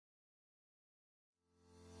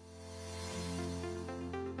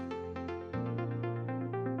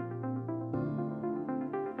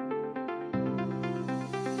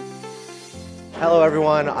Hello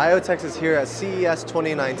everyone, IoTeX is here at CES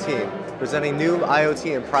 2019, presenting new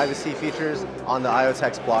IoT and privacy features on the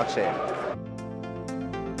IoTeX blockchain.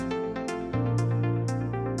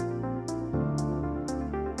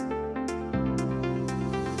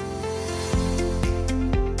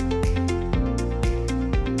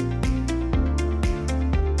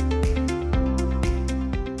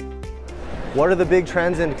 What are the big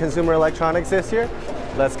trends in consumer electronics this year?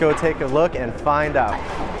 Let's go take a look and find out.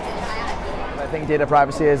 I think data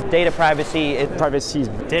privacy is data privacy. Privacy.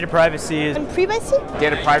 Data privacy is privacy.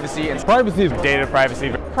 Data privacy and privacy. Data privacy.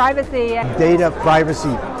 Privacy. Data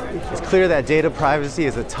privacy. It's clear that data privacy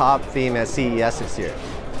is a top theme at CES this year.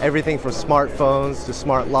 Everything from smartphones to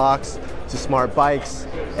smart locks to smart bikes,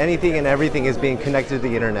 anything and everything is being connected to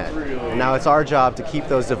the internet. And now it's our job to keep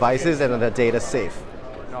those devices and the data safe.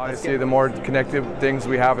 Honestly, the more connected things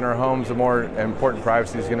we have in our homes, the more important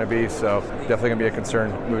privacy is going to be, so definitely going to be a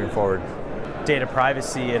concern moving forward. Data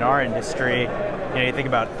privacy in our industry, you think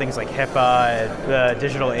about things like HIPAA, the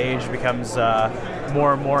digital age becomes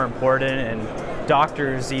more and more important, and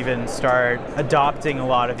doctors even start adopting a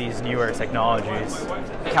lot of these newer technologies.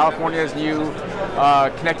 California's new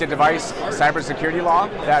connected device cybersecurity law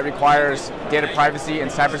that requires data privacy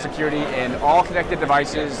and cybersecurity in all connected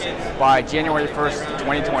devices by January 1st,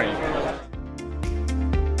 2020.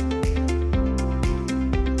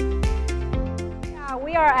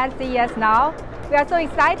 We are at CES now. We are so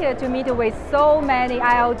excited to meet with so many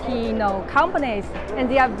IoT companies, and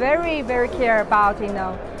they are very, very care about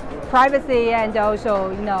privacy and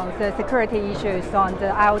also the security issues on the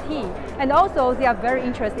IoT. And also they are very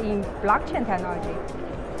interested in blockchain technology.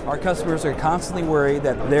 our customers are constantly worried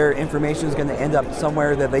that their information is going to end up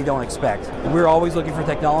somewhere that they don't expect. We're always looking for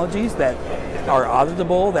technologies that are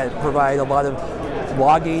auditable, that provide a lot of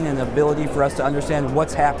logging and ability for us to understand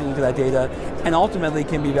what's happening to that data, and ultimately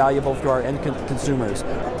can be valuable for our end consumers.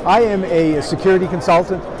 I am a security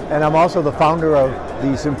consultant, and I'm also the founder of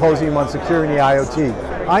the Symposium on Security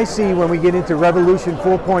IoT. I see when we get into Revolution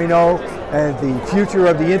 4.0 and the future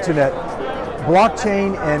of the internet,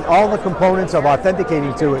 blockchain and all the components of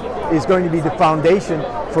authenticating to it is going to be the foundation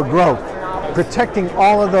for growth. Protecting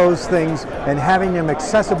all of those things and having them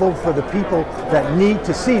accessible for the people that need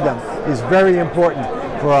to see them is very important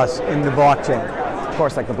for us in the blockchain. Of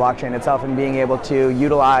course, like the blockchain itself, and being able to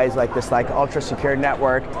utilize this ultra secure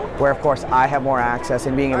network where of course I have more access,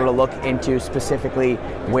 and being able to look into specifically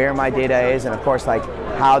where my data is and of course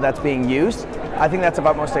how that's being used. I think that's of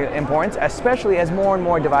utmost importance, especially as more and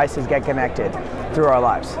more devices get connected through our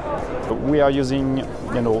lives. We are using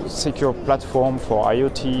secure platform for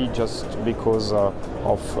IoT just because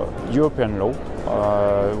of European law.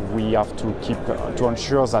 We have to to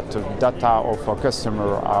ensure that the data of our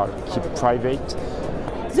customer are kept private.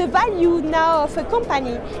 The value now of a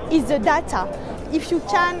company is the data. If you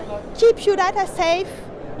can keep your data safe,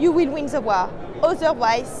 you will win the war.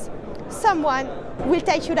 Otherwise, someone will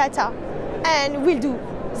take your data and will do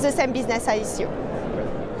the same business as you.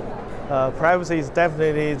 Privacy is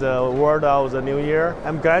definitely the word of the new year.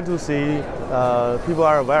 I'm glad to see people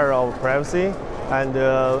are aware of privacy, and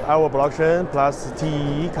our blockchain plus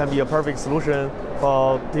TEE can be a perfect solution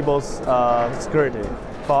for people's security.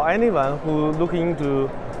 For anyone who looking to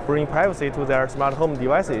bring privacy to their smart home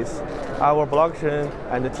devices, our blockchain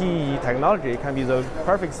and TEE technology can be the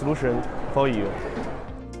perfect solution for you.